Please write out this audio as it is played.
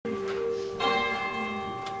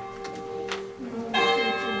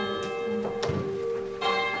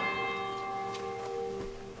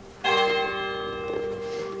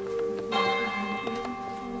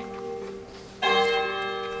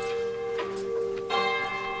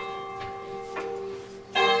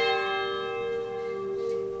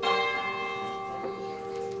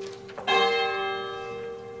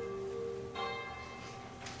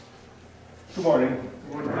Good morning.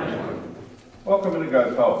 Good morning. Welcome into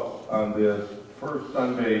God's house on this first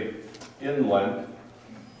Sunday in Lent.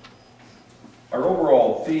 Our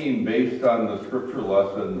overall theme based on the scripture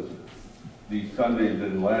lessons these Sundays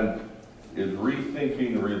in Lent is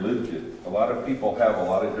rethinking religion. A lot of people have a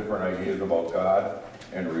lot of different ideas about God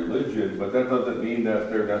and religion, but that doesn't mean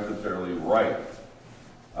that they're necessarily right.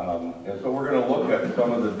 And so we're going to look at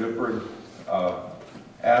some of the different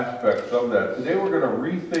aspects of that. Today we're going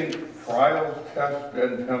to rethink trials, tests,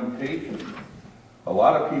 and temptations. A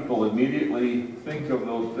lot of people immediately think of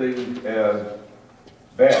those things as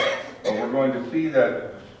bad, but we're going to see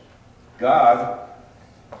that God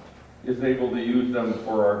is able to use them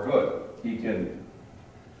for our good. He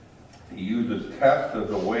uses tests as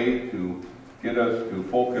a way to get us to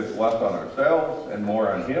focus less on ourselves and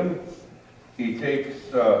more on Him. He takes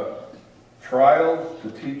trials to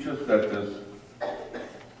teach us that this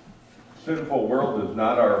sinful world is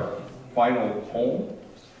not our final home.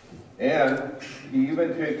 And He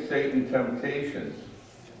even takes Satan's temptations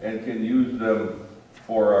and can use them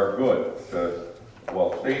for our good.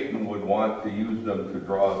 While Satan would want to use them to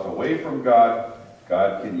draw us away from God,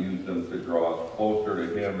 God can use them to draw us closer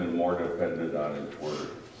to Him and more dependent on His Word.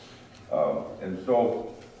 And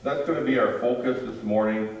so that's going to be our focus this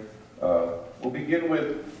morning. We'll begin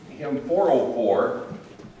with hymn 404,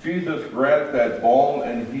 Jesus Grant That Balm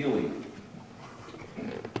and Healing.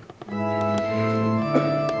 Amen.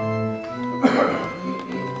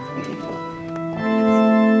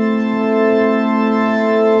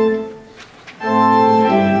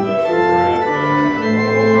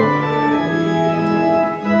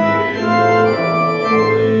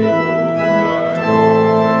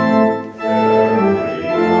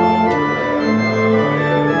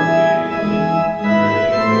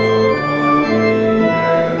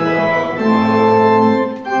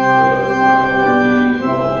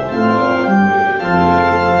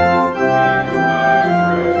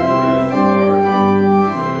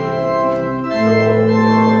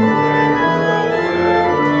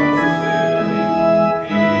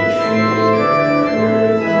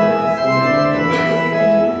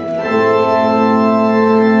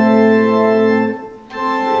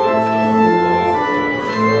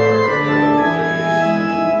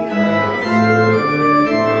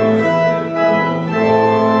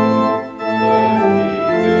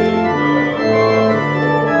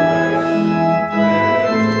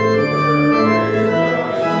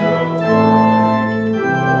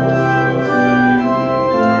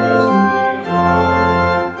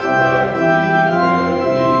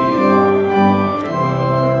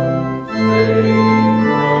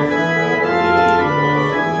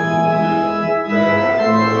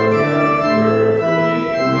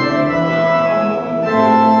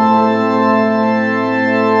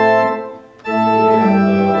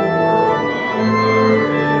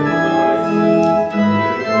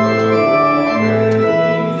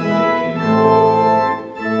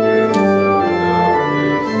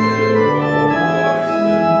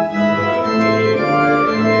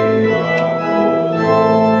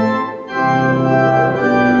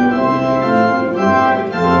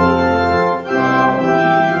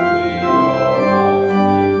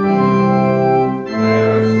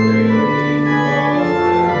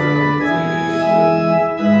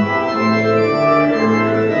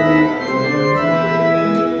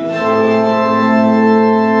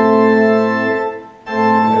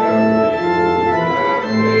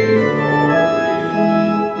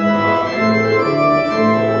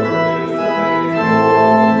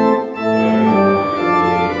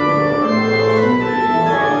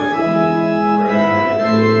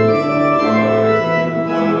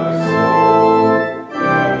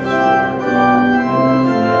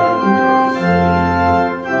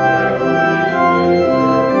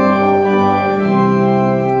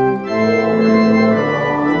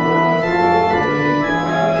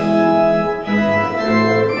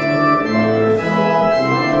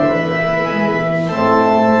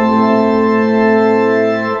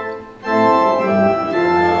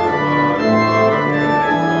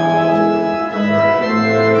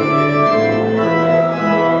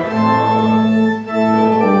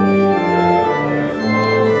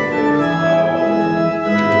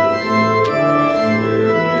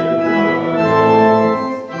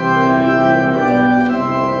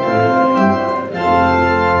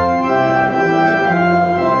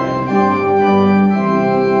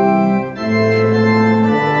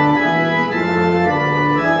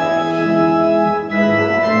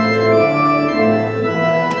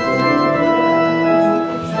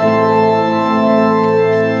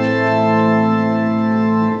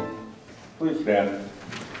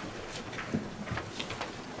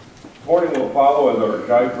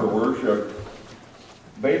 Guide for Worship,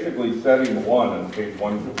 basically setting 1 on page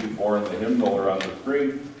 154 in the hymnal or on the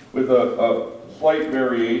screen, with a slight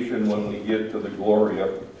variation when we get to the Gloria,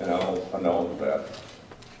 and I'll announce that.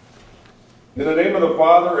 In the name of the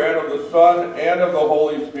Father, and of the Son, and of the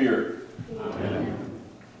Holy Spirit. Amen.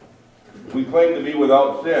 We claim to be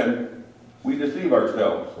without sin, we deceive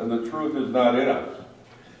ourselves, and the truth is not in us.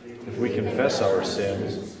 If we confess our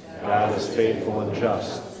sins, God is faithful and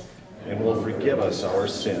just, and will forgive us our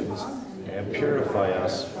sins, and purify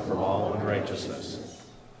us from all unrighteousness.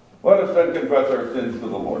 Let us then confess our sins to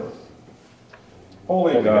the Lord.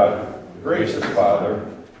 Holy God, gracious Father,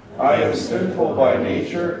 I am sinful by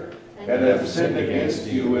nature, and have sinned against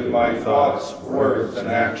you in my thoughts, words, and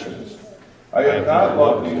actions. I have not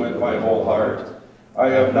loved you with my whole heart. I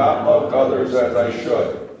have not loved others as I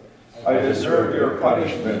should. I deserve your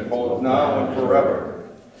punishment both now and forever.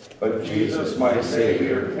 But Jesus, my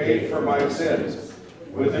Savior, paid for my sins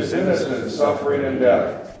with his innocent suffering and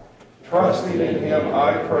death. Trusting in him,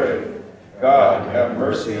 I pray, God, have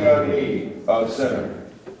mercy on me, a sinner.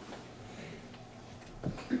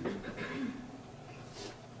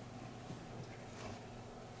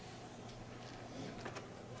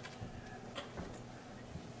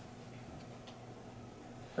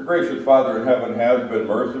 Our gracious Father in heaven has been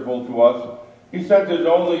merciful to us. He sent his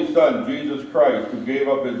only Son, Jesus Christ, who gave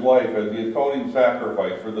up his life as the atoning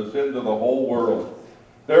sacrifice for the sins of the whole world.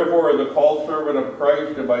 Therefore, as a called servant of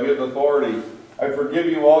Christ and by his authority, I forgive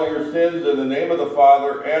you all your sins in the name of the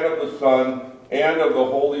Father, and of the Son, and of the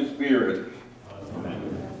Holy Spirit.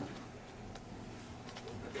 Amen.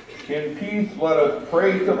 In peace, let us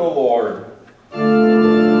pray to the Lord.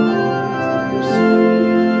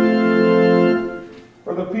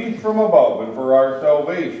 For the peace from above and for our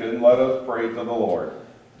salvation, let us pray to the Lord.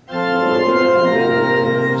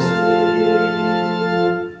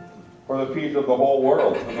 For the peace of the whole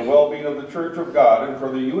world, for the well-being of the Church of God, and for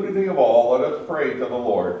the unity of all, let us pray to the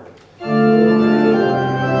Lord.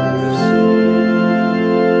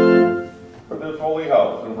 For this holy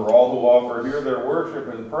house, and for all who offer here their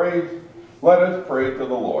worship and praise, let us pray to the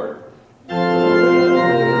Lord.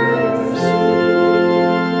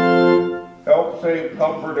 Help, save,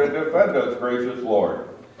 comfort, and defend us, gracious Lord.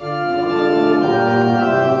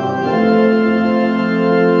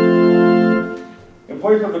 In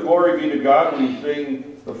place of the glory be to God, we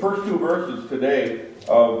sing the first 2 verses today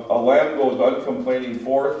of A Lamb Goes Uncomplaining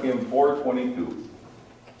Forth, hymn 422.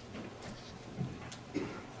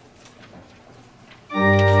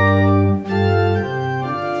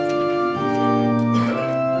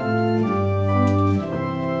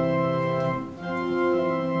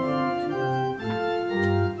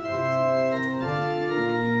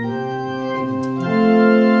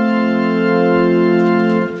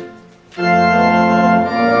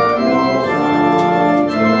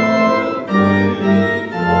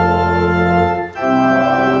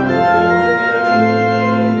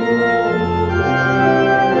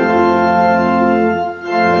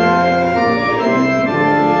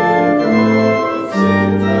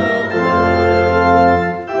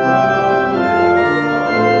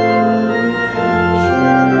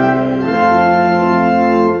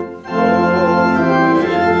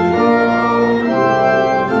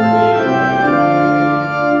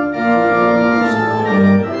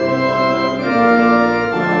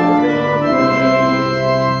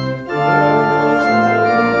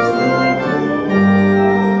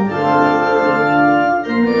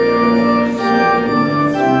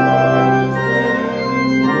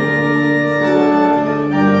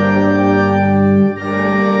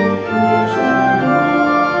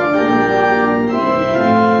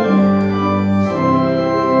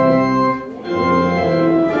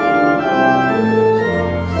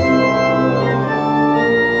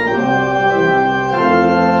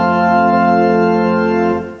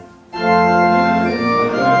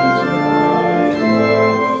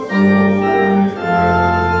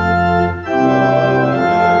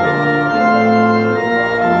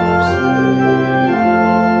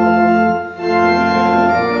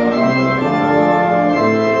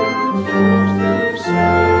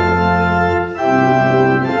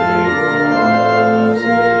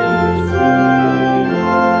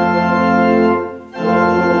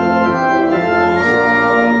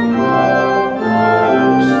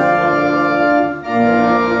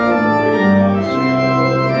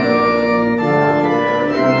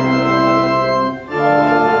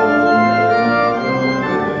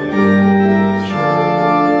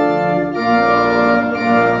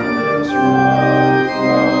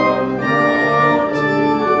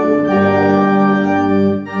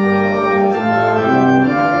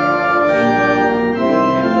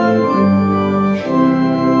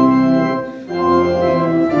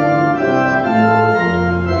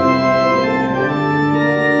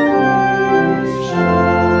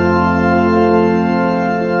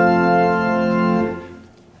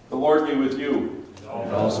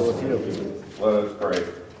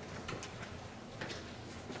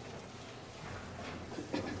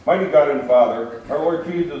 Mighty God and Father, our Lord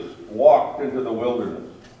Jesus walked into the wilderness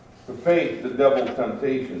to face the devil's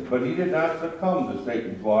temptations, but he did not succumb to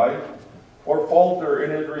Satan's lies or falter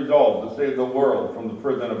in his resolve to save the world from the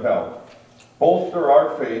prison of hell. Bolster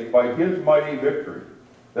our faith by his mighty victory,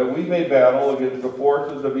 that we may battle against the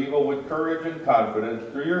forces of evil with courage and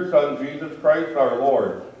confidence through your Son, Jesus Christ our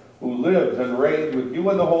Lord, who lives and reigns with you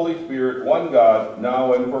in the Holy Spirit, one God,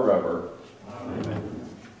 now and forever. Amen.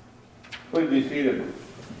 Please be seated.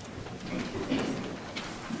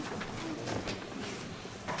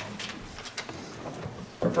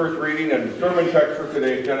 Our first reading and sermon text for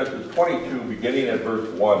today, Genesis 22, beginning at verse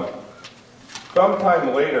 1.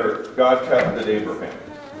 Sometime later, God tested Abraham.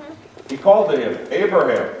 He called to him,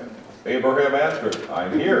 Abraham. Abraham answered,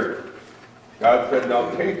 I'm here. God said, now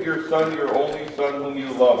take your son, your only son whom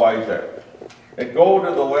you love, Isaac, and go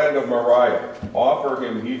to the land of Moriah. Offer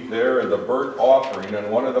him heat there as a burnt offering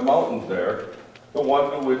on one of the mountains there, the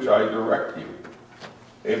one to which I direct you.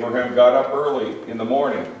 Abraham got up early in the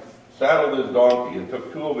morning, saddled his donkey, and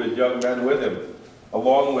took 2 of his young men with him,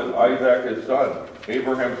 along with Isaac his son.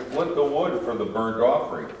 Abraham split the wood for the burnt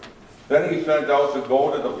offering. Then he sent out to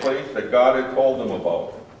go to the place that God had told him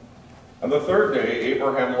about. On the 3rd day,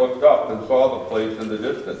 Abraham looked up and saw the place in the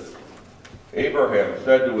distance. Abraham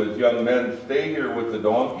said to his young men, stay here with the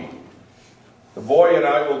donkey. The boy and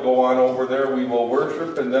I will go on over there. We will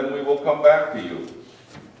worship, and then we will come back to you.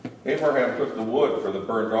 Abraham took the wood for the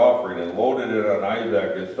burnt offering and loaded it on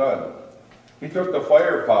Isaac his son. He took the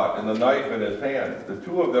fire pot and the knife in his hand. The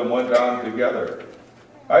 2 of them went on together.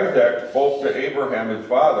 Isaac spoke to Abraham his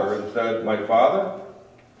father and said, my father?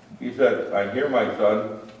 He said, I'm here, my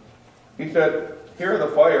son. He said, here are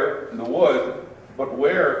the fire and the wood, but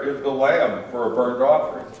where is the lamb for a burnt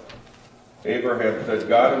offering? Abraham said,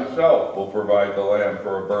 God himself will provide the lamb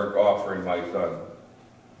for a burnt offering, my son.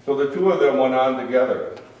 So the 2 of them went on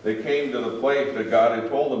together. They came to the place that God had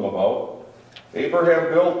told them about.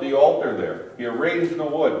 Abraham built the altar there. He arranged the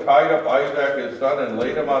wood, tied up Isaac his son, and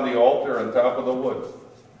laid him on the altar on top of the wood.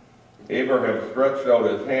 Abraham stretched out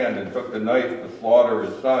his hand and took the knife to slaughter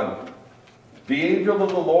his son. The angel of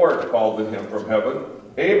the Lord called to him from heaven,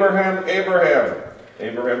 Abraham, Abraham.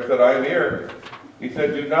 Abraham said, I am here. He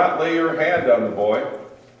said, do not lay your hand on the boy.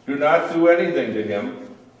 Do not do anything to him.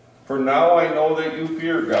 For now I know that you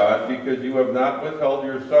fear God, because you have not withheld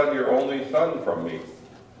your son, your only son, from me.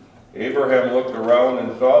 Abraham looked around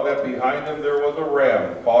and saw that behind him there was a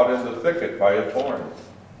ram caught in the thicket by its horns.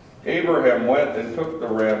 Abraham went and took the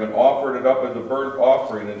ram and offered it up as a burnt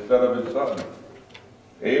offering instead of his son.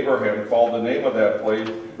 Abraham called the name of that place,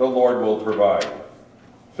 the Lord will provide.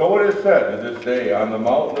 So it is said to this day, on the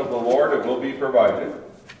mountain of the Lord it will be provided.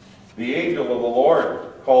 The angel of the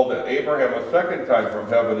Lord called to Abraham a second time from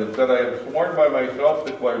heaven and said, I have sworn by myself,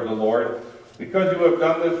 declares the Lord, because you have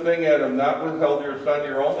done this thing and have not withheld your son,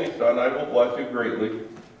 your only son, I will bless you greatly,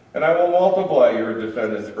 and I will multiply your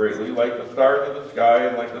descendants greatly, like the stars of the sky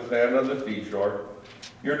and like the sand on the seashore.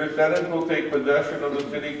 Your descendants will take possession of the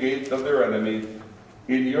city gates of their enemies.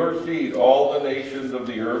 In your seed all the nations of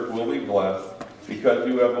the earth will be blessed, because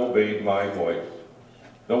you have obeyed my voice.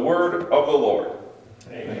 The word of the Lord.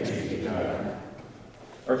 Thanks be to God.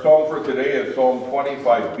 Our psalm for today is Psalm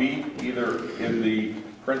 25b, either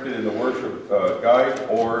printed in the worship guide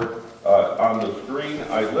or on the screen.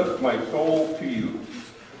 I lift my soul to you.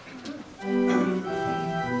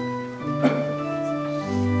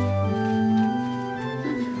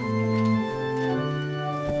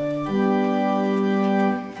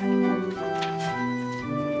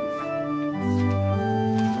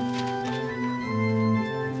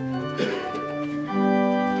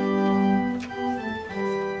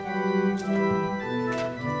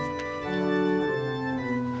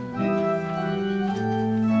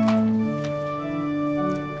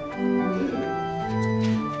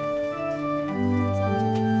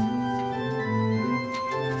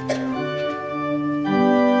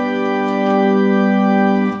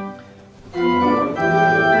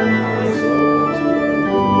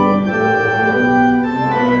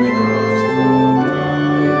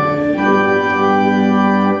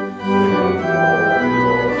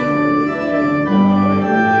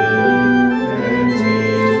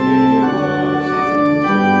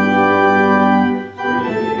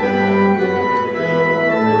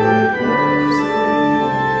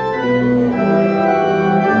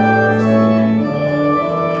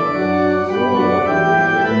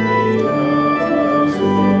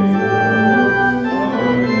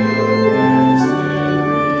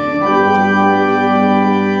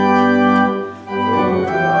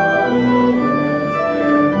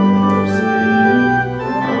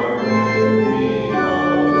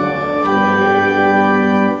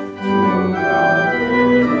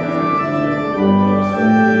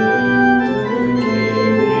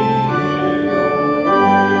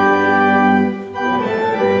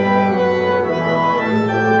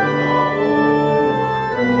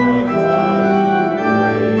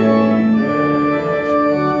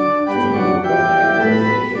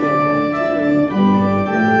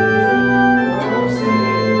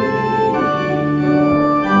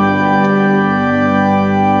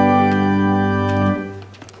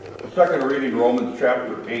 read Romans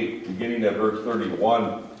chapter 8, beginning at verse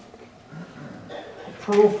 31.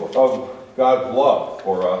 Proof of God's love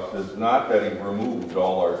for us is not that he removed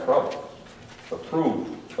all our troubles. The proof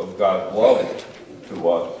of God's love to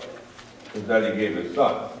us is that he gave his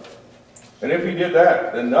son. And if he did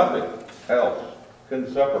that, then nothing else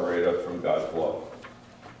can separate us from God's love.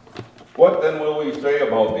 What then will we say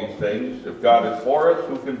about these things? If God is for us,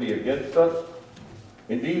 who can be against us?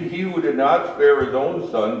 Indeed, he who did not spare his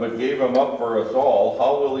own son, but gave him up for us all,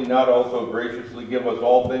 how will he not also graciously give us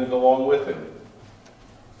all things along with him?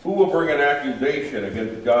 Who will bring an accusation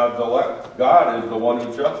against God's elect? God is the one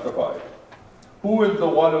who justifies. Who is the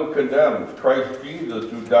one who condemns? Christ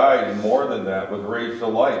Jesus, who died, and more than that, was raised to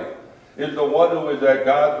life, is the one who is at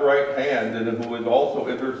God's right hand and who is also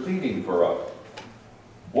interceding for us.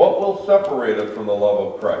 What will separate us from the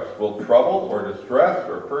love of Christ? Will trouble or distress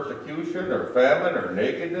or persecution or famine or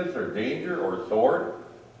nakedness or danger or sword?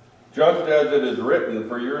 Just as it is written,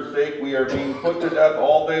 for your sake we are being put to death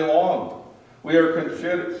all day long. We are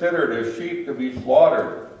considered as sheep to be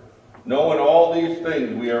slaughtered. Knowing all these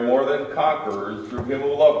things, we are more than conquerors through him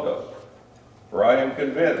who loved us. For I am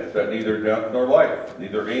convinced that neither death nor life,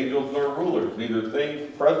 neither angels nor rulers, neither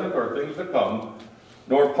things present or things to come,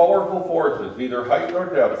 nor powerful forces, neither height nor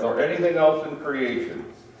depth, nor anything else in creation,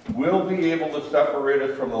 will be able to separate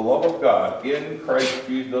us from the love of God in Christ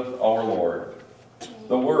Jesus our Lord.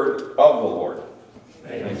 The word of the Lord.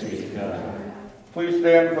 Thanks be to God. Please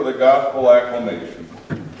stand for the gospel acclamation.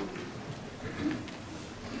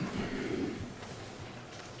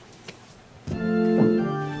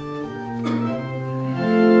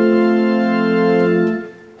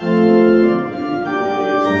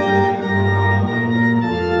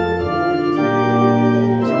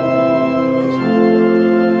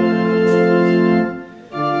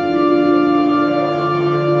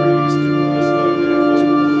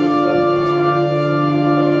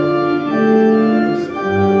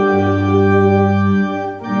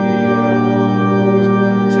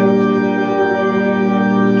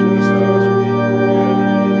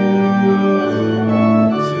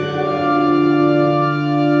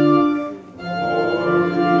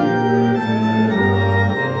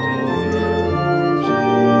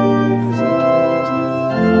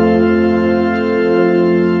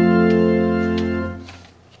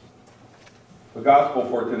 The gospel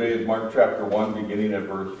for today is Mark chapter 1, beginning at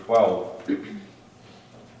verse 12.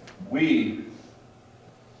 We,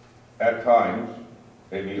 at times,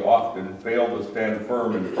 maybe often, fail to stand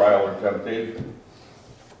firm in trial or temptation.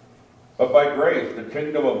 But by grace, the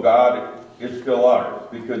kingdom of God is still ours,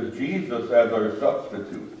 because Jesus, as our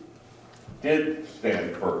substitute, did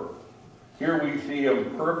stand firm. Here we see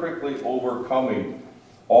him perfectly overcoming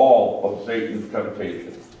all of Satan's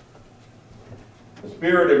temptations. The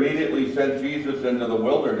Spirit immediately sent Jesus into the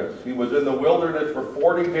wilderness. He was in the wilderness for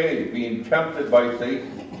 40 days being tempted by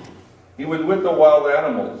Satan. He was with the wild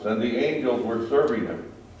animals, and the angels were serving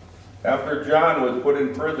him. After John was put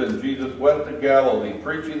in prison, Jesus went to Galilee,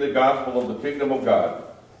 preaching the gospel of the kingdom of God.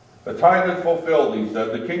 The time is fulfilled, he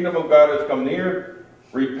said. The kingdom of God has come near.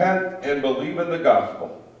 Repent and believe in the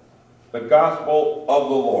gospel. The gospel of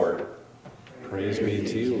the Lord. Praise be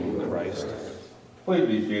to you, Christ. Please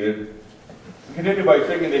be seated. We continue by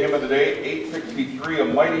singing the hymn of the day, 863, A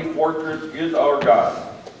Mighty Fortress is Our God.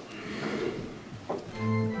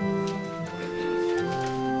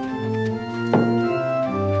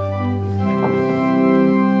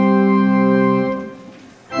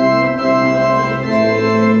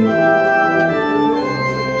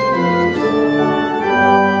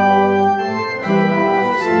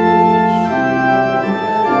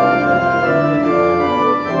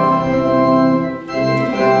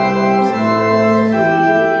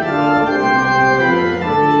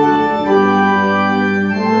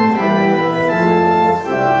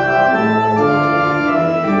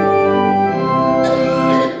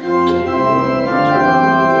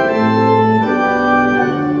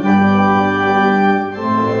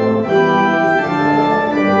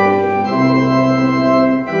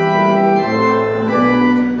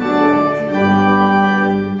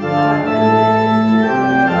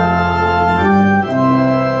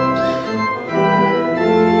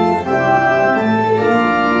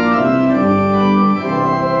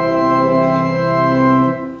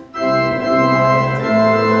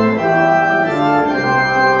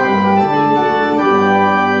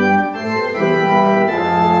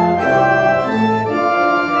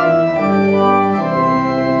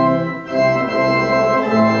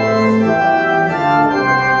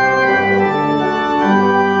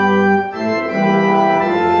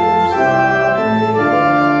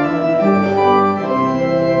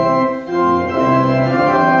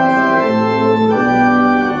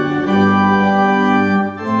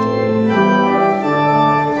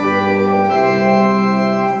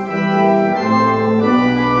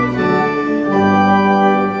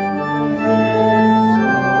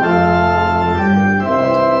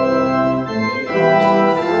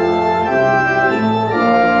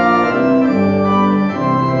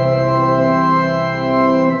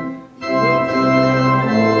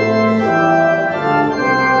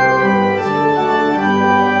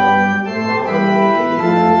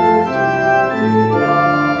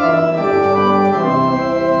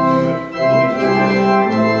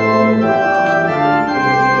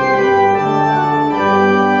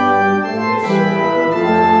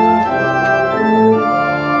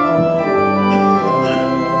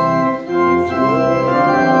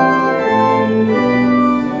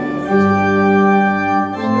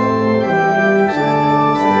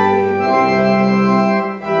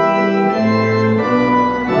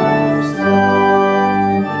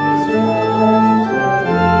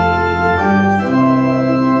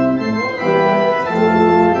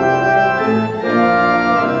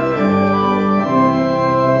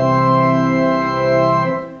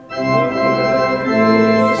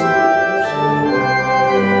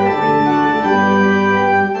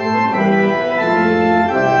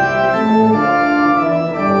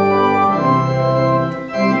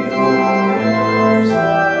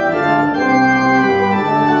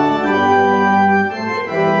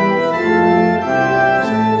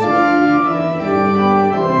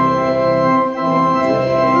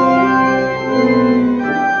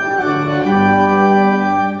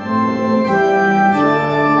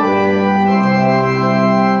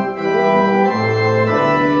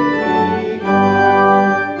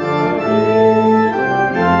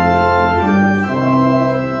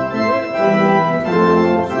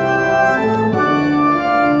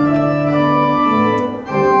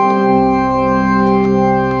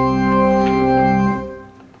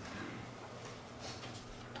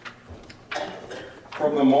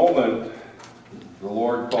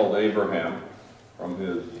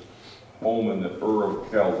 home in the Ur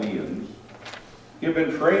of Chaldeans, he had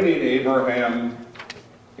been training Abraham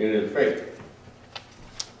in his faith.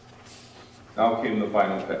 Now came the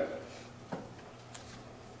final test.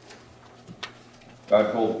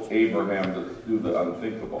 God told Abraham to do the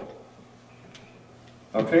unthinkable.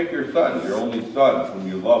 Now take your son, your only son, whom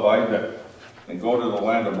you love, Isaac, and go to the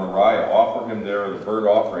land of Moriah. Offer him there as a burnt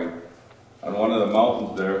offering on one of the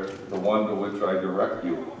mountains there, the one to which I direct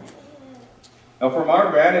you. Now from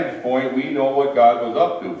our vantage point, we know what God was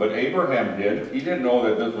up to, but Abraham didn't. He didn't know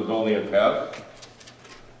that this was only a test.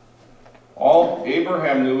 All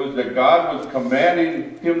Abraham knew is that God was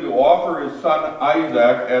commanding him to offer his son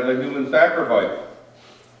Isaac as a human sacrifice.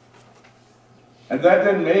 And that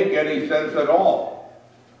didn't make any sense at all.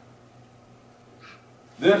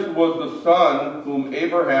 This was the son whom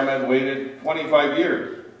Abraham had waited 25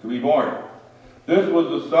 years to be born. This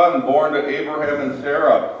was the son born to Abraham and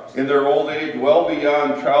Sarah in their old age, well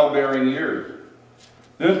beyond childbearing years.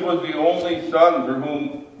 This was the only son through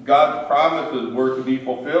whom God's promises were to be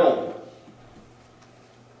fulfilled.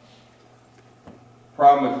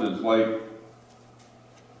 Promises like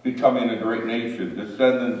becoming a great nation,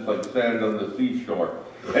 descendants like sand on the seashore.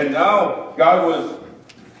 And now God was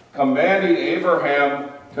commanding Abraham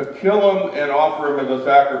to kill him and offer him as a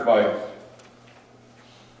sacrifice.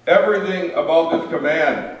 Everything about this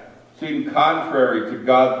command seemed contrary to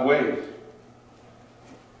God's ways.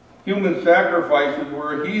 Human sacrifices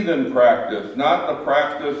were a heathen practice, not the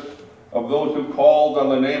practice of those who called on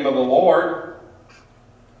the name of the Lord.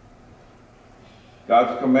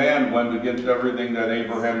 God's command went against everything that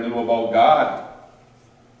Abraham knew about God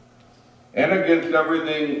and against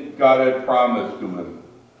everything God had promised to him.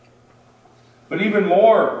 But even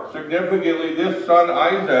more significantly, this son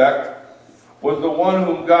Isaac was the one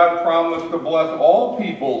whom God promised to bless all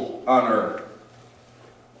peoples on earth,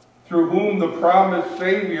 through whom the promised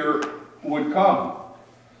Savior would come.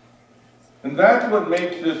 And that's what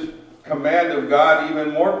makes this command of God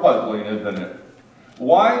even more puzzling, isn't it?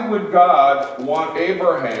 Why would God want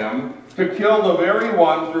Abraham to kill the very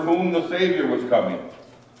one through whom the Savior was coming?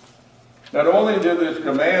 Not only did this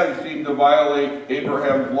command seem to violate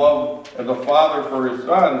Abraham's love as a father for his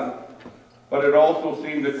son, but it also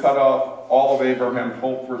seemed to cut off all of Abraham's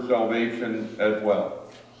hope for salvation as well.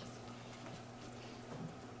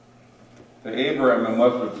 To Abraham, it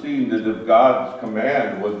must have seemed as if God's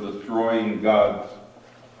command was destroying God's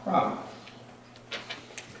promise.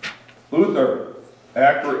 Luther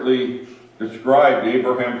accurately described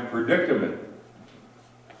Abraham's predicament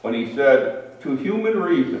when he said, "To human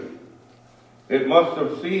reason, it must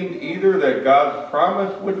have seemed either that God's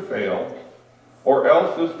promise would fail, or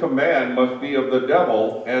else this command must be of the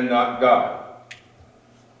devil and not God."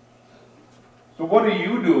 So what do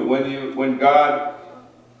you do when God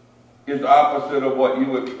is opposite of what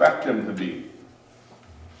you expect him to be?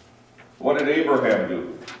 What did Abraham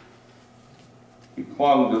do? He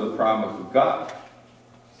clung to the promise of God.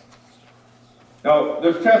 Now,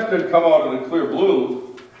 this test didn't come out of the clear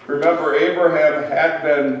blue. Remember, Abraham had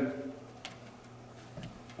been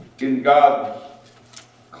in God's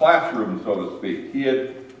classroom, so to speak. He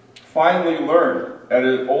had finally learned at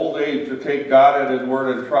his old age to take God at his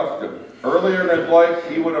word and trust him. Earlier in his life,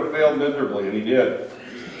 he would have failed miserably, and he did.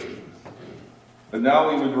 But now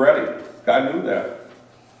he was ready. God knew that.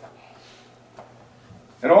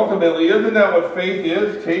 And ultimately, isn't that what faith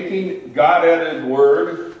is? Taking God at his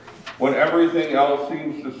word when everything else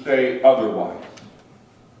seems to say otherwise.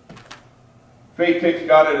 Faith takes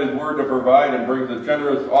God at his word to provide and brings a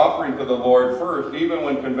generous offering to the Lord first, even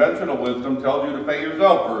when conventional wisdom tells you to pay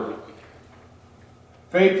yourself first.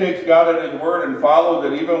 Faith takes God at his word and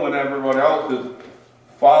follows it even when everyone else is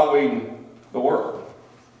following the word.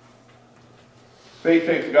 Faith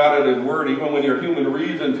takes God at his word even when your human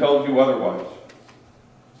reason tells you otherwise.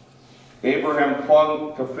 Abraham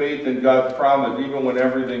clung to faith in God's promise even when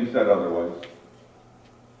everything said otherwise.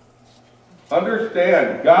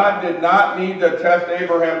 Understand, God did not need to test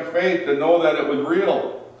Abraham's faith to know that it was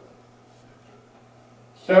real.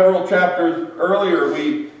 Several chapters earlier,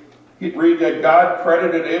 we read that God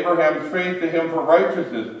credited Abraham's faith to him for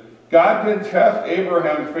righteousness. God didn't test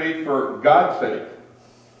Abraham's faith for God's sake.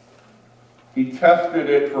 He tested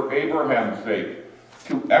it for Abraham's sake,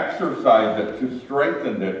 to exercise it, to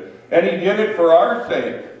strengthen it. And he did it for our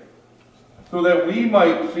sake, so that we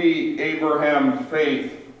might see Abraham's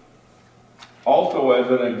faith also as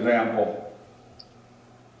an example.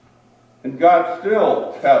 And God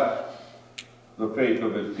still tests the faith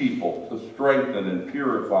of his people to strengthen and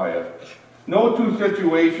purify it. No two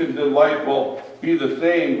situations in life will be the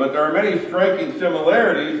same, but there are many striking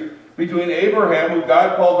similarities between Abraham, who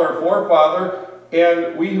God calls our forefather,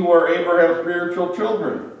 and we who are Abraham's spiritual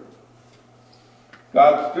children.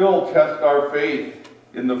 God still tests our faith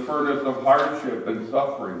in the furnace of hardship and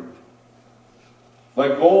suffering.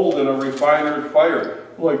 Like gold in a refiner's fire,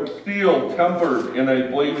 like steel tempered in a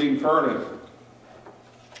blazing furnace.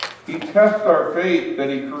 He tests our faith that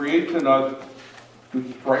he creates in us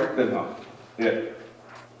to strengthen it,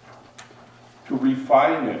 to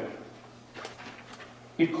refine it.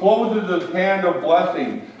 He closes his hand of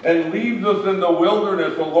blessing and leaves us in the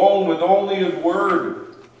wilderness alone with only his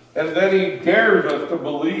word. And then he dares us to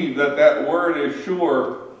believe that that word is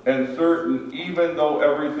sure and certain, even though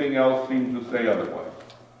everything else seems to say otherwise.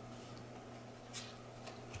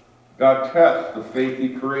 God tests the faith he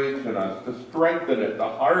creates in us to strengthen it, to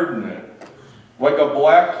harden it, like a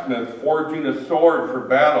blacksmith forging a sword for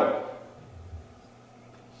battle.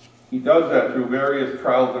 He does that through various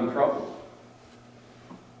trials and troubles.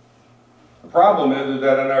 The problem is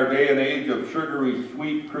that in our day and age of sugary,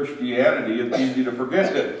 sweet Christianity, it's easy to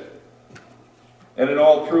forget this. And in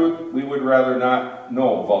all truth, we would rather not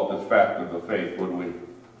know about this fact of the faith, would we?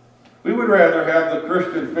 We would rather have the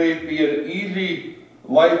Christian faith be an easy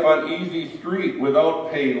life on easy street,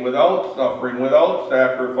 without pain, without suffering, without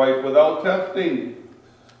sacrifice, without testing.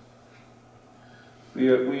 We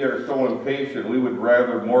are so impatient, we would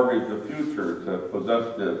rather mortgage the future to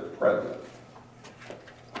possess the present.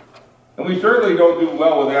 And we certainly don't do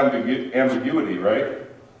well with ambiguity, right?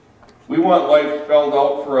 We want life spelled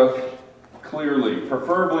out for us clearly,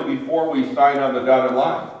 preferably before we sign on the dotted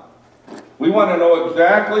line. We want to know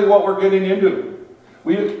exactly what we're getting into.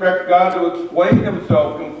 We expect God to explain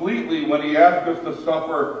himself completely when he asks us to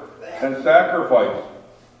suffer and sacrifice.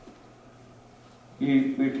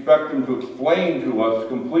 We expect him to explain to us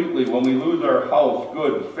completely when we lose our house,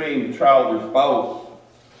 goods, fame, child, or spouse.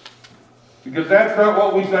 Because that's not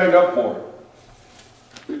what we signed up for.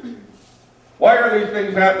 Why are these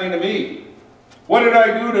things happening to me? What did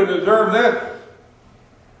I do to deserve this?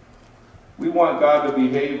 We want God to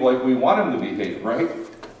behave like we want him to behave, right?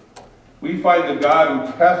 We find the God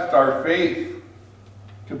who tests our faith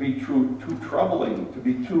to be too troubling, to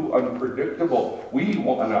be too unpredictable. We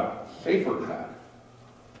want a safer God.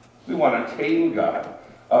 We want a tame God,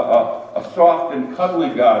 a soft and cuddly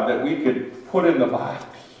God that we could put in the box.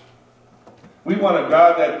 We want a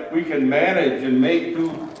God that we can manage and make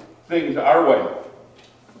do things our way.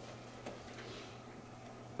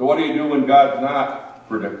 So what do you do when God's not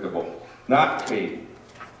predictable, not tame,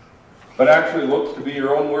 but actually looks to be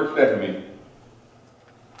your own worst enemy?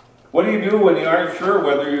 What do you do when you aren't sure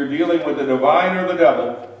whether you're dealing with the divine or the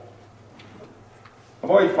devil? I've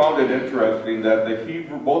always found it interesting that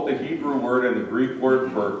both the Hebrew word and the Greek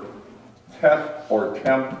word for test or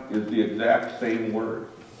tempt is the exact same word.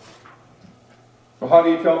 So how do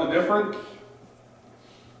you tell the difference?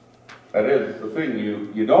 That is the thing,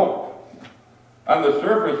 you don't. On the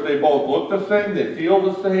surface, they both look the same, they feel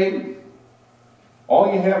the same.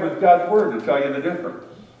 All you have is God's word to tell you the difference.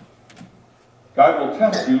 God will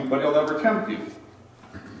test you, but he'll never tempt you.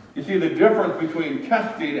 You see, the difference between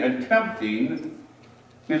testing and tempting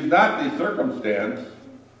is not the circumstance,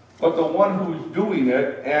 but the one who's doing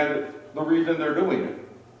it and the reason they're doing it.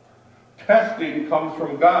 Testing comes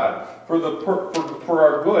from God for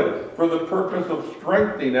our good, for the purpose of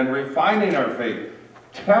strengthening and refining our faith.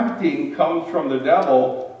 Tempting comes from the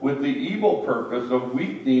devil with the evil purpose of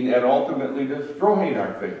weakening and ultimately destroying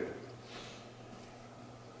our faith.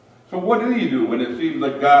 So what do you do when it seems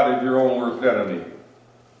like God is your own worst enemy?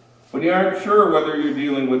 When you aren't sure whether you're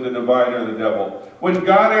dealing with the divine or the devil? When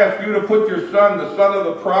God asks you to put your son, the son of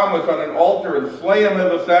the promise, on an altar and slay him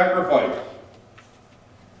as a sacrifice?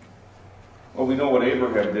 Well, we know what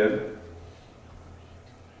Abraham did.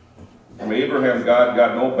 From Abraham, God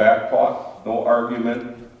got no back talk, no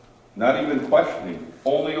argument, not even questioning,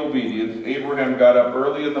 only obedience. Abraham got up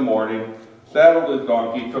early in the morning, saddled his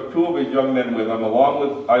donkey, took 2 of his young men with him, along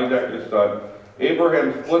with Isaac his son.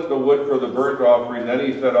 Abraham split the wood for the burnt offering, then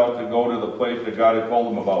he set out to go to the place that God had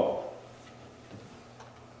told him about.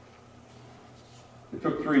 It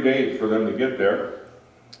took 3 days for them to get there.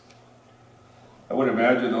 I would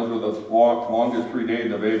imagine those were the longest 3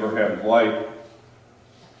 days of Abraham's life.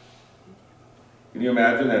 Can you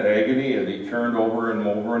imagine that agony as he turned over and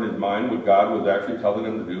over in his mind what God was actually telling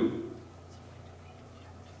him to do?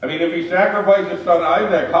 I mean, if he sacrificed his son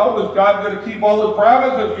Isaac, how was God going to keep all his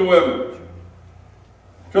promises to him?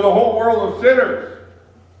 To the whole world of sinners?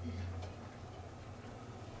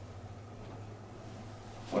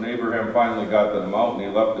 When Abraham finally got to the mountain, he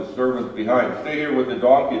left his servants behind. Stay here with the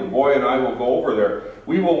donkey. The boy and I will go over there.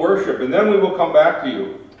 We will worship, and then we will come back to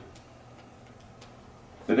you.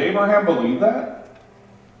 Did Abraham believe that?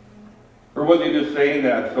 Or Or was he just saying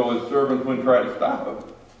that so his servants wouldn't try to stop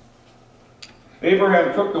him?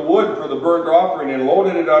 Abraham took the wood for the burnt offering and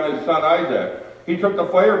loaded it on his son Isaac. He took the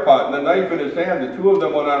fire pot and the knife in his hand. The two of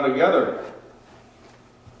them went on together.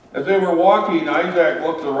 As they were walking, Isaac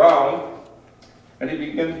looks around and he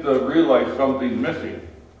begins to realize something's missing.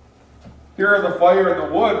 Here are the fire and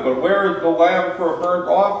the wood, but where is the lamb for a burnt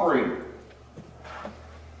offering?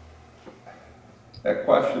 That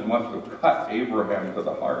question must have cut Abraham to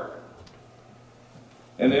the heart.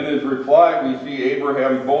 And in his reply, we see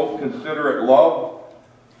Abraham's both considerate love,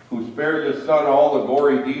 who spared his son all the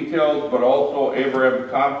gory details, but also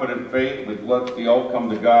Abraham's confident faith, which lets the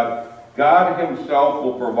outcome to God. God himself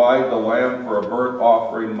will provide the lamb for a burnt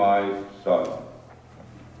offering, my son.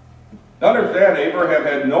 Now understand, Abraham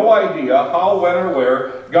had no idea how, when, or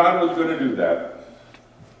where God was going to do that.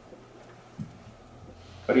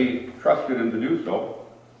 But he trusted him to do so.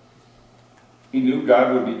 He knew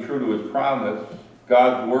God would be true to his promise.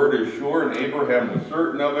 God's word is sure, and Abraham was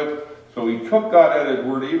certain of it. So he took God at his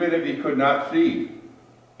word, even if he could not see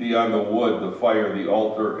beyond the wood, the fire, the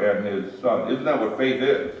altar, and his son. Isn't that what faith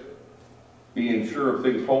is? Being sure of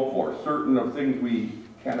things hoped for, certain of things we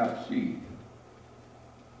cannot see.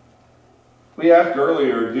 We asked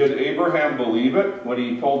earlier, did Abraham believe it when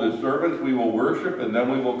he told his servants, we will worship and then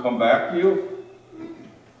we will come back to you?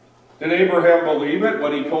 Did Abraham believe it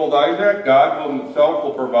when he told Isaac, God himself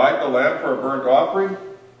will provide the lamb for a burnt offering?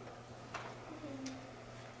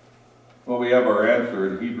 Well, we have our answer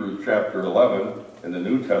in Hebrews chapter 11 in the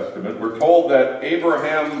New Testament. We're told that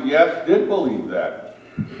Abraham, yes, did believe that.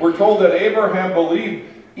 We're told that Abraham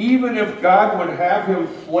believed even if God would have him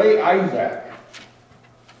slay Isaac,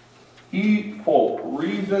 he, quote,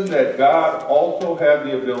 reasoned that God also had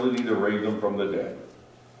the ability to raise him from the dead.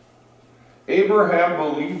 Abraham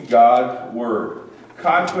believed God's word,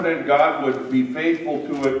 confident God would be faithful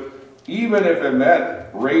to it, even if it meant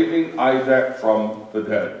raising Isaac from the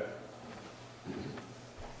dead.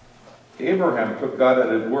 Abraham took God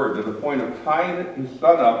at his word to the point of tying his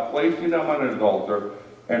son up, placing him on his altar,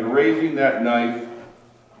 and raising that knife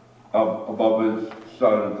up above his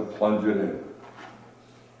son to plunge it in.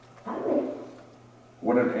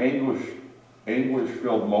 What an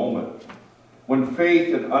anguish-filled moment. When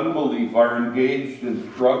faith and unbelief are engaged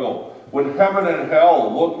in struggle. When heaven and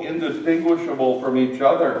hell look indistinguishable from each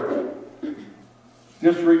other.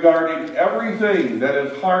 Disregarding everything that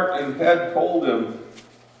his heart and head told him,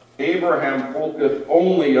 Abraham focused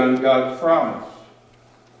only on God's promise.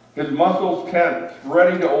 His muscles tense,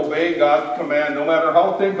 ready to obey God's command, no matter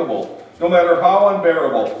how thinkable, no matter how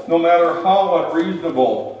unbearable, no matter how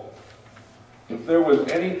unreasonable. If there was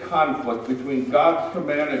any conflict between God's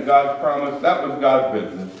command and God's promise, that was God's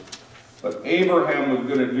business. But Abraham was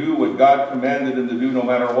going to do what God commanded him to do no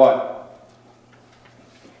matter what.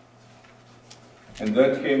 And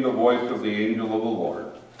then came the voice of the angel of the Lord.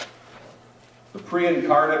 The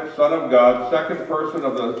pre-incarnate Son of God, second person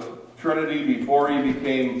of the Trinity before he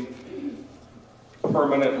became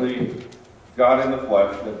permanently God in the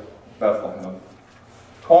flesh at Bethlehem.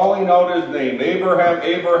 Calling out his name, Abraham,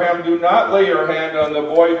 Abraham, do not lay your hand on the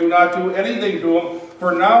boy, do not do anything to him,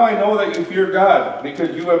 for now I know that you fear God,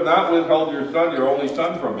 because you have not withheld your son, your only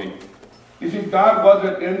son, from me. You see, God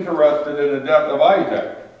wasn't interested in the death of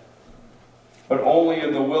Isaac, but only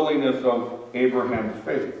in the willingness of Abraham's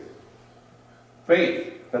faith.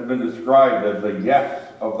 Faith has been described as the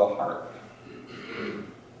yes of the heart.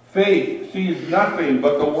 Faith sees nothing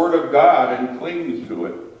but the word of God and clings to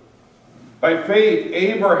it. By faith,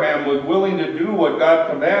 Abraham was willing to do what God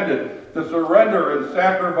commanded, to surrender and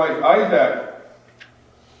sacrifice Isaac.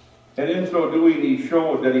 And in so doing, he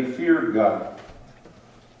showed that he feared God.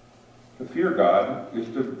 To fear God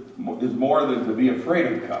is more than to be afraid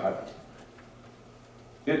of God.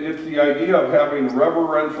 It's the idea of having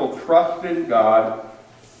reverential trust in God,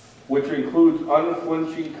 which includes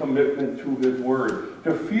unflinching commitment to his word.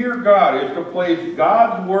 To fear God is to place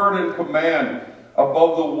God's word and command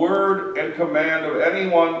above the word and command of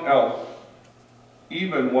anyone else,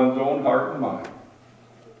 even one's own heart and mind.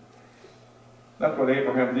 That's what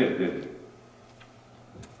Abraham didn't he?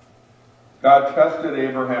 God tested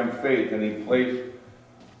Abraham's faith, and he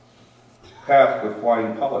passed with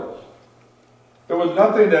flying colors. There was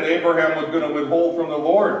nothing that Abraham was going to withhold from the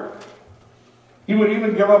Lord. He would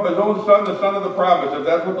even give up his own son, the son of the promise, if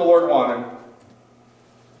that's what the Lord wanted.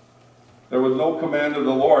 There was no command of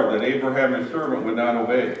the Lord that Abraham, his servant, would not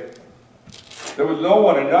obey. There was no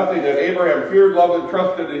one and nothing that Abraham feared, loved, and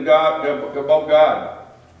trusted in God above God.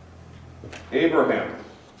 Abraham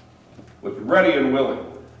was ready and willing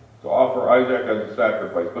to offer Isaac as a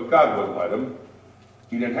sacrifice, but God wouldn't let him.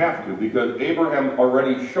 He didn't have to, because Abraham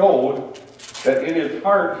already showed that in his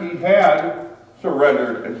heart he had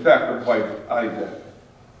surrendered and sacrificed Isaac.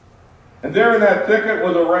 And there in that thicket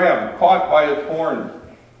was a ram caught by its horns.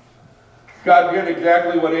 God did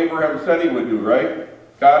exactly what Abraham said he would do, right?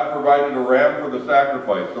 God provided a ram for the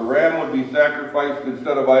sacrifice. The ram would be sacrificed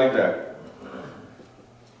instead of Isaac.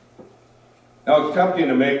 Now it's tempting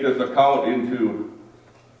to make this account into,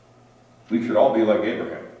 we should all be like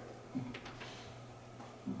Abraham.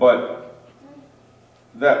 But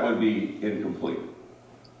that would be incomplete.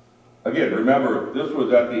 Again, remember, this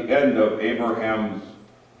was at the end of Abraham's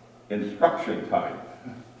instruction time.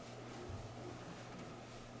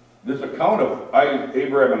 This account of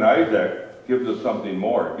Abraham and Isaac gives us something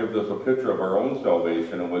more. It gives us a picture of our own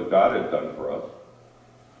salvation and what God has done for us.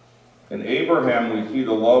 In Abraham, we see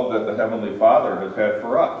the love that the Heavenly Father has had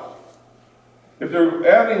for us. If there was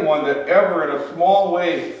anyone that ever in a small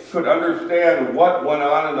way could understand what went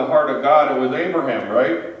on in the heart of God, it was Abraham,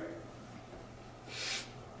 right?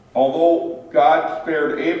 Although God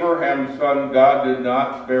spared Abraham's son, God did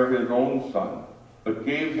not spare his own son, but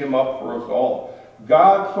gave him up for us all.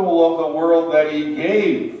 God so loved the world that he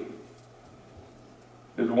gave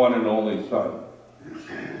his one and only Son.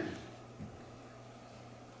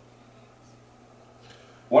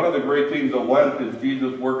 One of the great themes of Lent is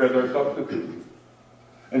Jesus' work as our substitute.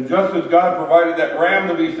 And just as God provided that ram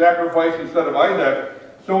to be sacrificed instead of Isaac,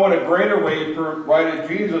 so in a greater way he provided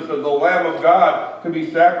Jesus as the Lamb of God to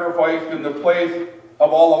be sacrificed in the place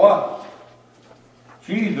of all of us.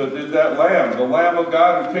 Jesus is that Lamb, the Lamb of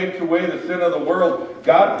God who takes away the sin of the world.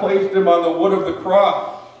 God placed him on the wood of the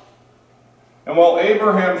cross. And while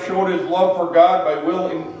Abraham showed his love for God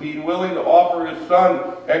by being willing to offer his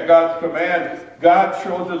son at God's command, God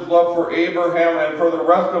shows his love for Abraham and for the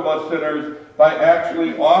rest of us sinners by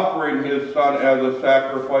actually offering his son as a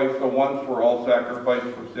sacrifice, the once-for-all sacrifice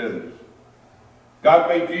for sins. God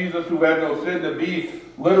made Jesus, who had no sin, to be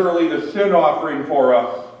literally the sin offering for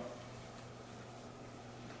us.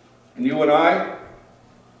 And you and I,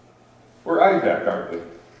 we're Isaac, aren't we?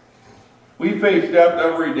 We face death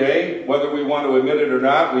every day, whether we want to admit it or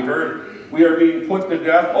not. We heard we are being put to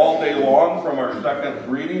death all day long from our second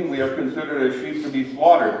reading. We are considered as sheep to be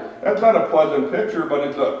slaughtered. That's not a pleasant picture, but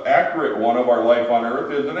it's an accurate one of our life on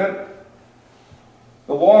earth, isn't it?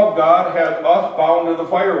 The law of God has us bound to the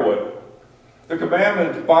firewood. The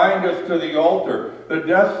commandments bind us to the altar. The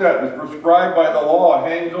death sentence prescribed by the law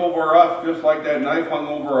hangs over us just like that knife hung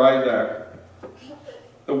over Isaac.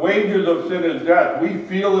 The wages of sin is death. We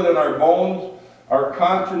feel it in our bones. Our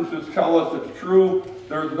consciences tell us it's true.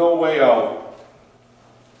 There's no way out.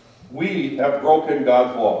 We have broken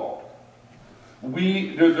God's law.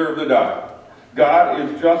 We deserve to die. God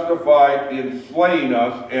is justified in slaying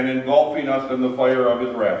us and engulfing us in the fire of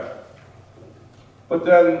his wrath. But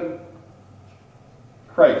then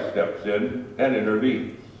Christ steps in and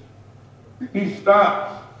intervenes. He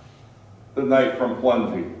stops the knife from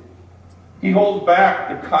plunging. He holds back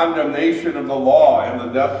the condemnation of the law and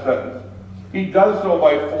the death sentence. He does so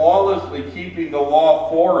by flawlessly keeping the law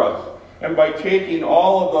for us and by taking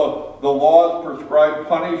all of the law's prescribed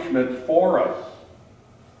punishments for us.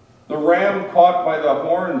 The ram caught by the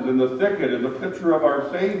horns in the thicket is a picture of our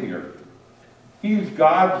Savior. He's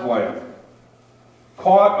God's lamb,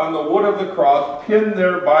 caught on the wood of the cross, pinned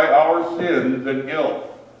there by our sins and guilt.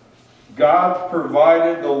 God's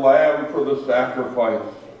provided the lamb for the sacrifice.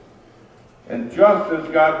 And just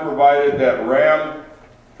as God provided that ram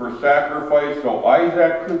for sacrifice so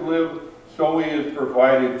Isaac could live, so he has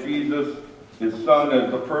provided Jesus, his son,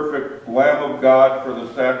 as the perfect Lamb of God for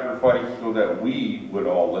the sacrifice so that we would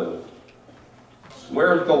all live.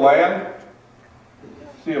 Where's the lamb?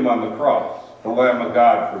 See him on the cross, the Lamb of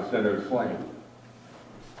God for sinners slain.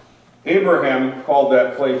 Abraham called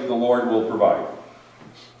that place the Lord will provide.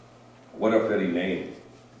 What a fitting name.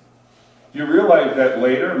 Do you realize that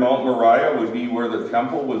later Mount Moriah would be where the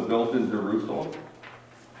temple was built in Jerusalem?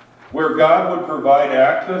 Where God would provide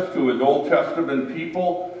access to his Old Testament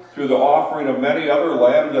people through the offering of many other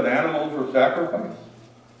lambs and animals for sacrifice.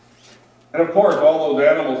 And of course, all those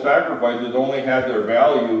animal sacrifices only had their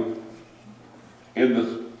value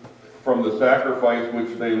from the sacrifice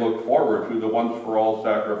which they looked forward to, the once-for-all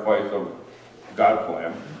sacrifice of God's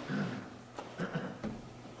Lamb.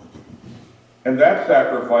 And that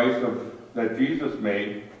sacrifice that Jesus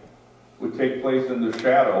made would take place in the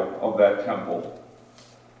shadow of that temple.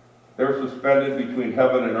 There, suspended between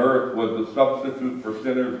heaven and earth, was the substitute for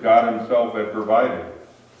sinners God himself had provided.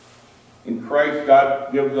 In Christ,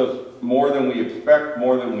 God gives us more than we expect,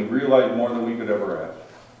 more than we realize, more than we could ever ask.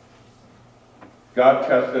 God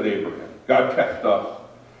tested Abraham. God tests us.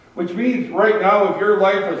 Which means right now, if your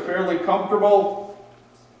life is fairly comfortable,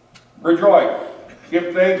 Rejoice.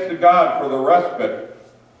 Give thanks to God for the respite.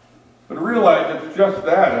 But realize it's just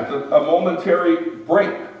that. It's a momentary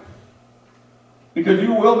break. Because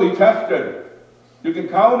you will be tested. You can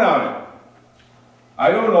count on it.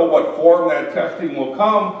 I don't know what form that testing will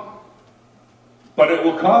come, but it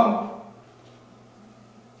will come.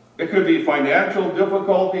 It could be financial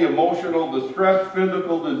difficulty, emotional distress,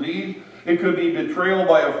 physical disease. It could be betrayal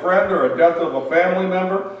by a friend or a death of a family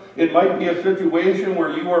member. It might be a situation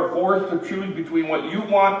where you are forced to choose between what you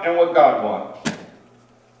want and what God wants.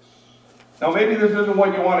 Now maybe this isn't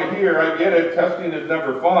what you want to hear. I get it. Testing is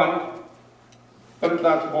never fun. But it's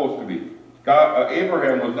not supposed to be.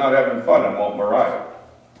 Abraham was not having fun on Mount Moriah.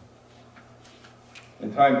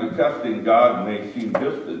 In times of testing, God may seem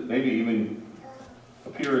distant, maybe even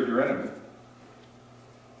appear as your enemy.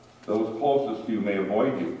 Those closest to you may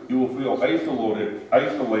avoid you. You will feel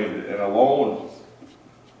isolated and alone.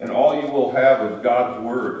 And all you will have is God's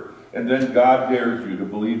word. And then God dares you to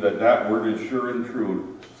believe that that word is sure and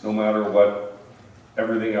true, no matter what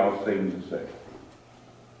everything else seems to say.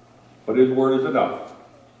 But his word is enough.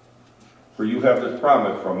 For you have this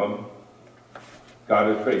promise from him.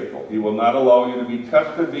 God is faithful. He will not allow you to be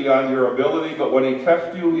tested beyond your ability, but when he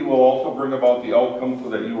tests you, he will also bring about the outcome so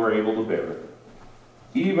that you are able to bear it.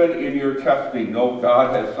 Even in your testing, know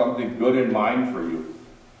God has something good in mind for you.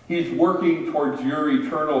 He's working towards your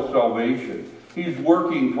eternal salvation. He's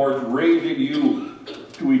working towards raising you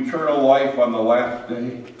to eternal life on the last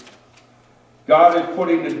day. God is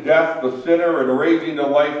putting to death the sinner and raising to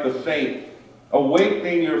life the saint,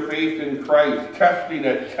 awakening your faith in Christ, testing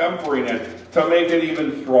it, tempering it, to make it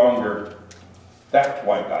even stronger. That's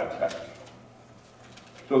why God tests.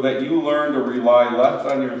 So that you learn to rely less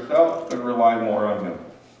on yourself and rely more on him.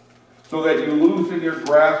 So that you loosen your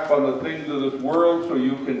grasp on the things of this world so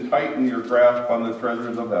you can tighten your grasp on the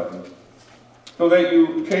treasures of heaven. So that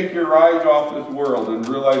you take your eyes off this world and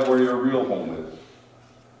realize where your real home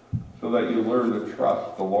is. So that you learn to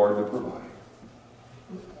trust the Lord to provide.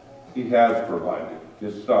 He has provided.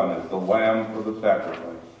 His Son is the lamb for the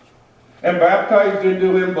sacrifice. And baptized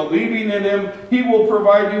into him, believing in him, he will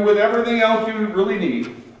provide you with everything else you really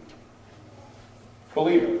need.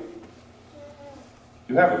 Believe it.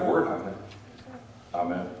 You have his word on it.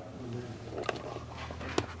 Amen.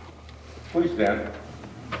 Please stand.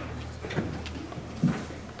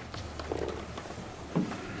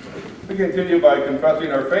 We continue by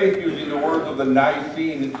confessing our faith using the words of the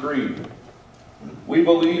Nicene Creed. We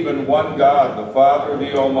believe in one God, the Father,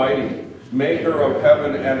 the Almighty, maker of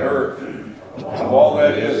heaven and earth, of all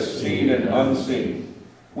that is seen and unseen.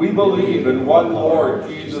 We believe in one Lord,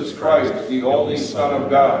 Jesus Christ, the only Son of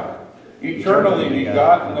God, eternally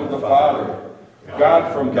begotten of the Father,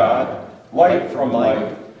 God from God, light from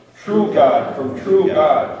light, true God from true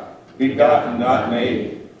God, begotten, not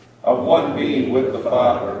made, of one being with the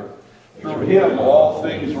Father. Through him all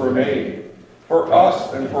things were made. For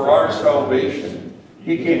us and for our salvation,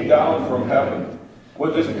 he came down from heaven,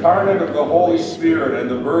 was incarnate of the Holy Spirit and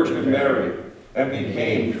the Virgin Mary, and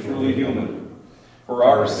became truly human. For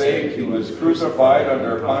our sake he was crucified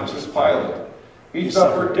under Pontius Pilate. He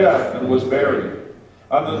suffered death and was buried.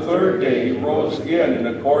 On the third day he rose again in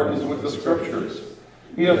accordance with the Scriptures.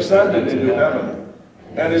 He ascended into heaven,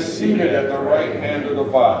 and is seated at the right hand of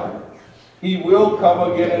the Father. He will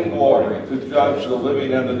come again in glory to judge the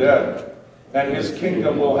living and the dead, and his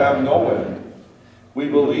kingdom will have no end. We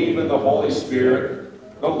believe in the Holy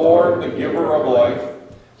Spirit, the Lord, the giver of life,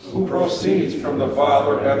 who proceeds from the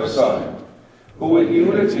Father and the Son, who in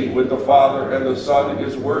unity with the Father and the Son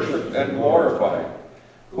is worshipped and glorified,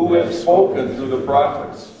 who has spoken through the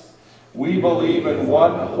prophets. We believe in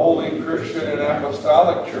one holy Christian and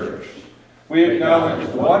apostolic church. We acknowledge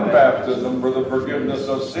one baptism for the forgiveness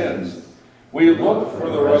of sins. We look for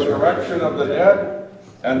the resurrection of the dead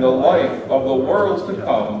and the life of the worlds to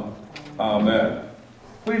come. Amen.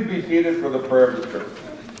 Please be seated for the prayer of the church.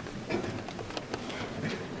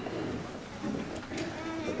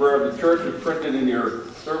 The prayer of the church is printed in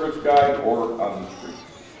your service guide or on the street.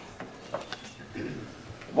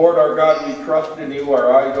 Lord our God, we trust in you.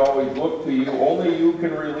 Our eyes always look to you. Only you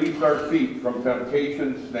can release our feet from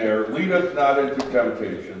temptation's snare. Lead us not into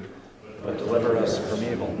temptation, but deliver us from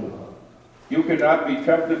evil. You cannot be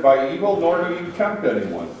tempted by evil, nor do you tempt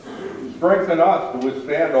anyone. Strengthen us to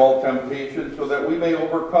withstand all temptation, so that we may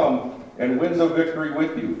overcome and win the victory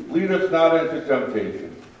with you. Lead us not into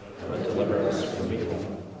temptation, but deliver us from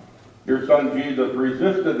evil. Your Son Jesus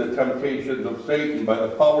resisted the temptations of Satan by the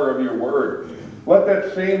power of your word. Let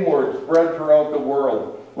that same word spread throughout the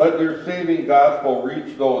world. Let your saving gospel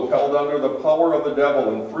reach those held under the power of the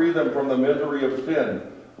devil and free them from the misery of sin.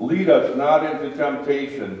 Lead us not into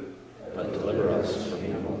temptation, but deliver us from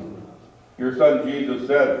evil. Your Son Jesus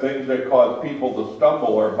said, things that cause people to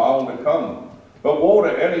stumble are bound to come, but woe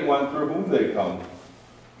to anyone through whom they come.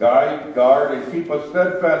 Guide, guard, and keep us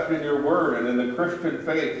steadfast in your word and in the Christian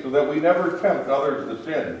faith, so that we never tempt others to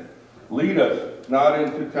sin. Lead us not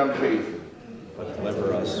into temptation, but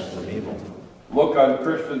deliver us from evil. Look on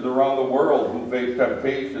Christians around the world who face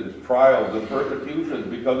temptations, trials, and persecutions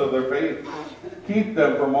because of their faith. Keep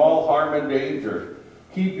them from all harm and danger.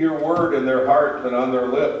 Keep your word in their hearts and on their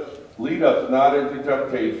lips. Lead us not into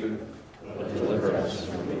temptation, but deliver us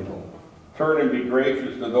from evil. Turn and be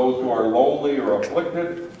gracious to those who are lonely or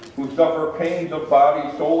afflicted, who suffer pains of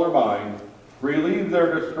body, soul, or mind. Relieve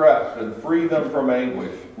their distress and free them from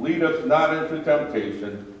anguish. Lead us not into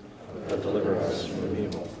temptation, but deliver us from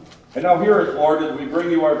evil. And now hear us, Lord, as we bring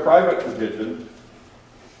you our private petitions.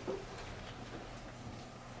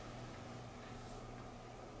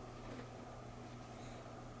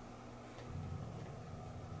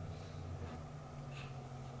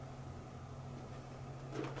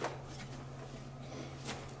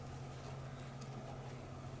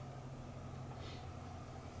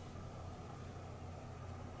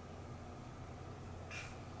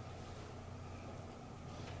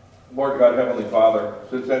 Lord God, Heavenly Father,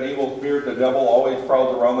 since that evil spirit, the devil, always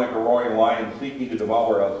prowls around like a roaring lion seeking to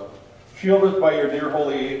devour us, shield us by your dear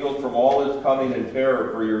holy angels from all his cunning and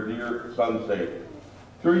terror for your dear Son's sake.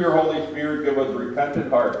 Through your Holy Spirit, give us repentant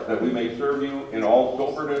hearts that we may serve you in all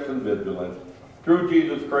soberness and vigilance. Through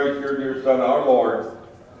Jesus Christ, your dear Son, our Lord.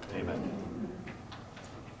 Amen.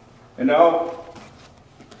 And now,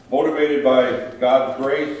 motivated by God's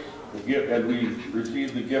grace, as we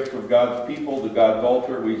receive the gift of God's people to God's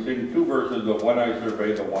altar, we sing two verses of When I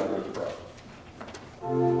Survey the Wondrous Cross.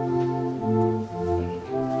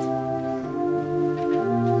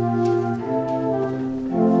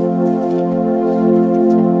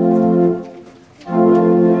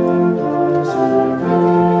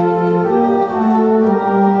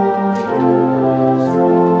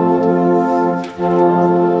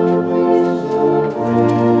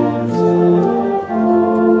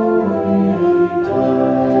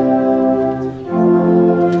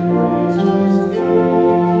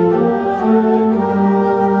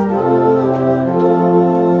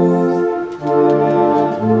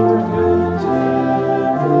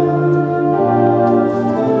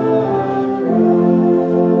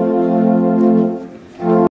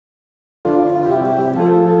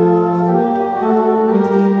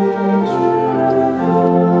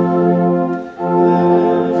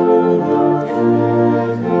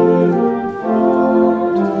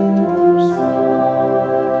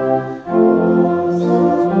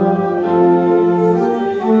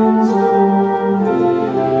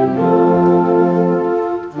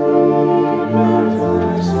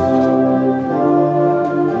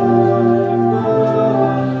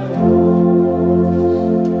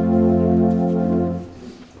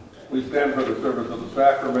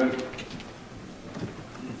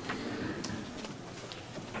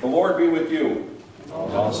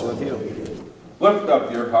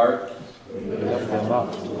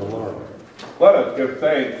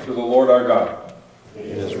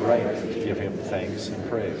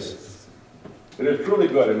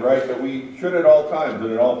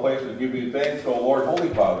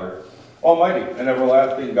 Almighty and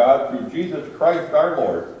everlasting God, through Jesus Christ our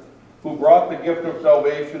Lord, who brought the gift of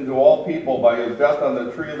salvation to all people by his death on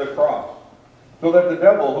the tree of the cross, so that the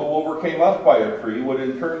devil who overcame us by a tree would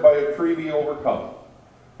in turn by a tree be overcome.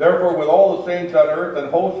 Therefore, with all the saints on earth and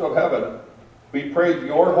hosts of heaven, we praise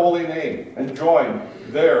your holy name and join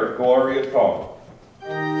their glorious song.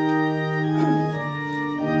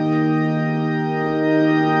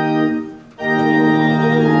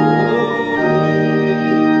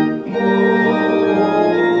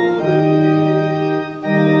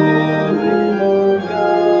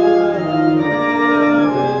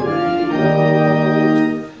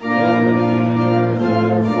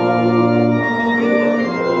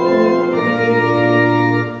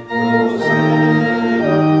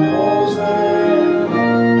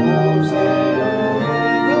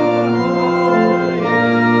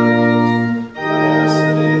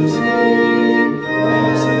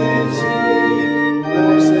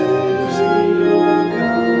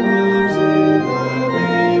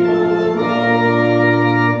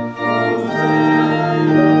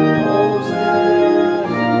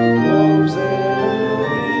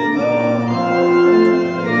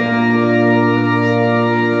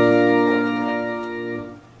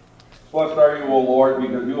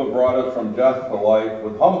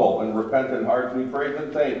 We praise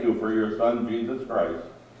and thank you for your Son, Jesus Christ,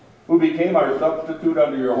 who became our substitute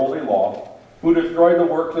under your holy law, who destroyed the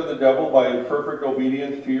works of the devil by his perfect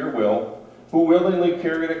obedience to your will, who willingly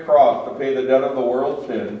carried a cross to pay the debt of the world's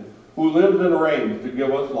sin, who lives and reigns to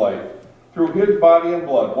give us life, through his body and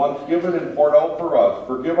blood, once given and poured out for us,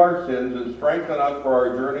 forgive our sins and strengthen us for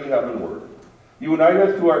our journey heavenward. Unite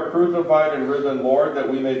us to our crucified and risen Lord, that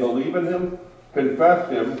we may believe in him, confess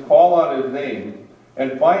him, call on his name,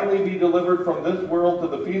 and finally be delivered from this world to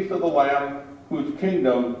the feast of the Lamb, whose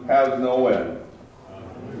kingdom has no end.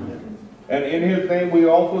 And in his name we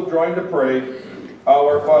also join to pray,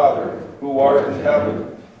 Our Father, who art in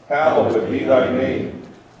heaven, hallowed be thy name.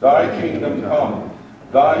 Thy kingdom come,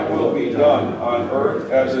 thy will be done on earth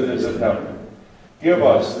as it is in heaven. Give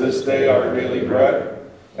us this day our daily bread,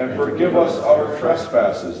 and forgive us our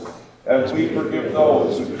trespasses, as we forgive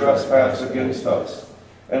those who trespass against us.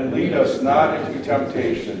 And lead us not into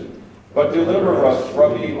temptation, but deliver us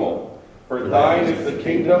from evil. For thine is the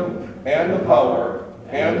kingdom, and the power,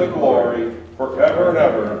 and the glory, forever and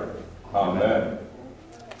ever. Amen.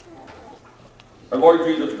 Our Lord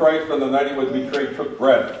Jesus Christ, on the night he was betrayed, took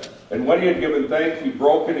bread. And when he had given thanks, he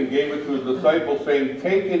broke it and gave it to his disciples, saying,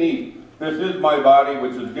 Take and eat. This is my body,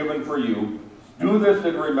 which is given for you. Do this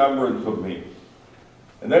in remembrance of me.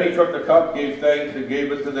 And then he took the cup, gave thanks, and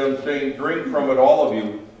gave it to them, saying, Drink from it, all of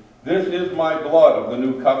you. This is my blood of the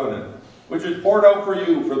new covenant, which is poured out for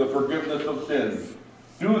you for the forgiveness of sins.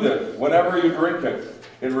 Do this whenever you drink it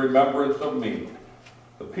in remembrance of me.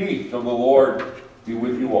 The peace of the Lord be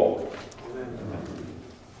with you all.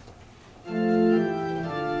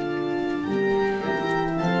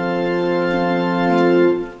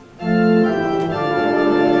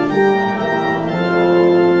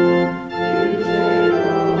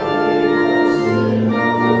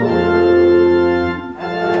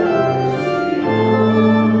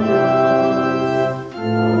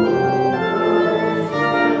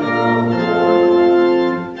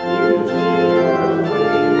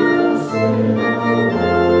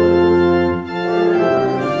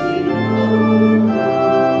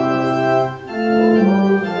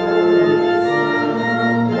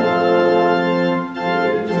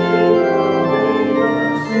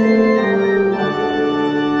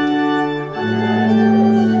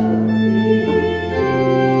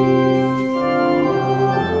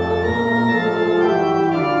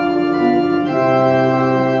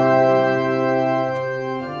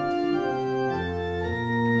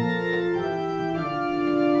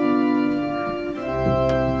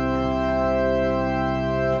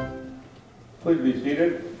 Please be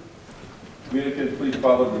seated. Communicants, please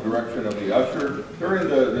follow the direction of the usher. During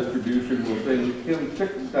the distribution, we'll sing hymn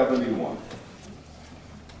 671.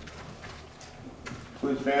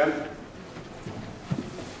 Please stand.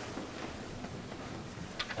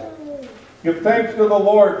 Give thanks to the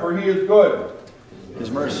Lord, for he is good.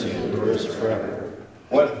 His mercy endures forever.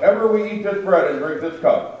 Whenever we eat this bread and drink this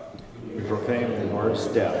cup, We proclaim the Lord's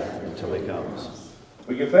death until he comes.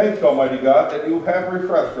 we give thanks, Almighty God, that you have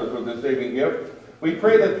refreshed us with this saving gift. We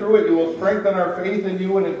pray that through it you will strengthen our faith in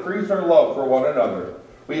you and increase our love for one another.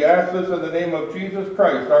 We ask this in the name of Jesus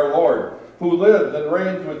Christ, our Lord, who lives and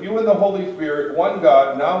reigns with you in the Holy Spirit, one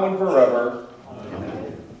God, now and forever.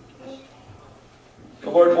 Amen. The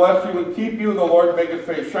Lord bless you and keep you. The Lord make his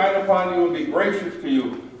face shine upon you and be gracious to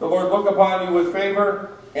you. The Lord look upon you with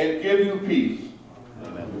favor and give you peace.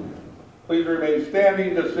 Amen. Please remain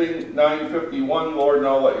standing to sing 951, Lord,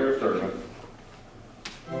 now let your servant.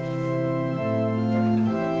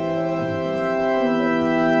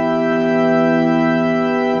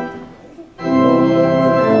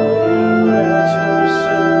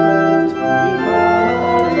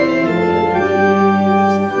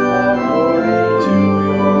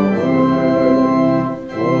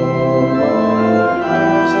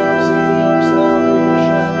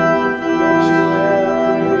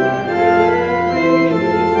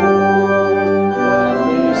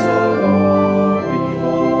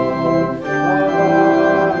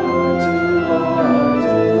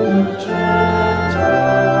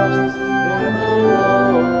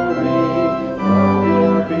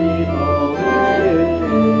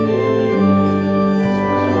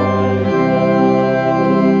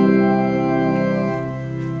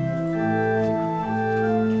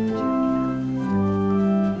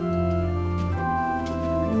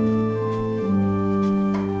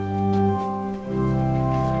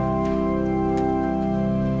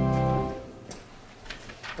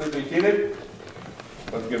 Please be seated.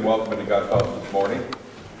 Once again, welcome to God's house this morning.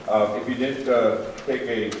 If you didn't take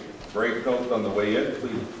a break notes on the way in,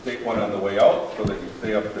 please take one on the way out so that you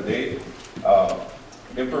stay up to date.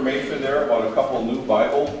 Information there about a couple new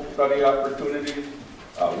Bible study opportunities,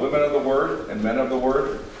 women of the Word and men of the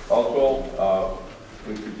Word. Also,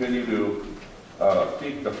 we continue to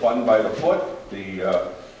seek the fund by the foot, the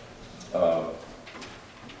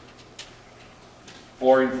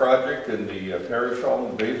flooring project in the parish hall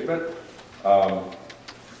in the basement.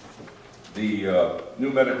 The new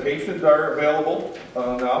meditations are available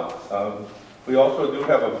now. We also do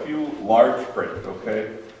have a few large prints,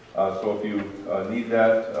 okay? So if you need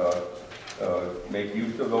that, make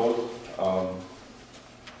use of those.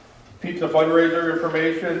 Pizza fundraiser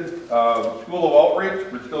information, School of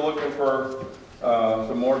Outreach, we're still looking for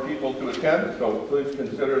some more people to attend, so please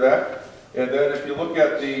consider that. And then if you look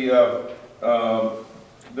at the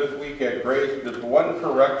this week at Grace, just one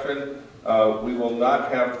correction, we will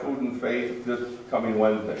not have Food and Faith this coming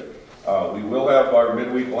Wednesday. We will have our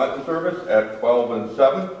midweek Lenten service at 12 and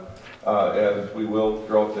 7, as we will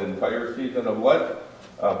throughout the entire season of Lent,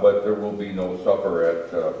 but there will be no supper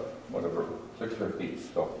at whatever, 6:15.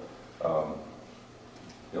 So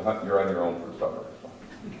you're on your own for supper.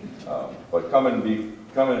 So. But come and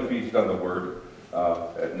feast on the Word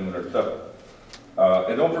at noon or 7.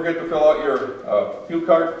 And don't forget to fill out your pew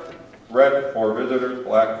card, red for visitors,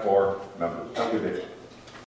 black for members. Have a good day.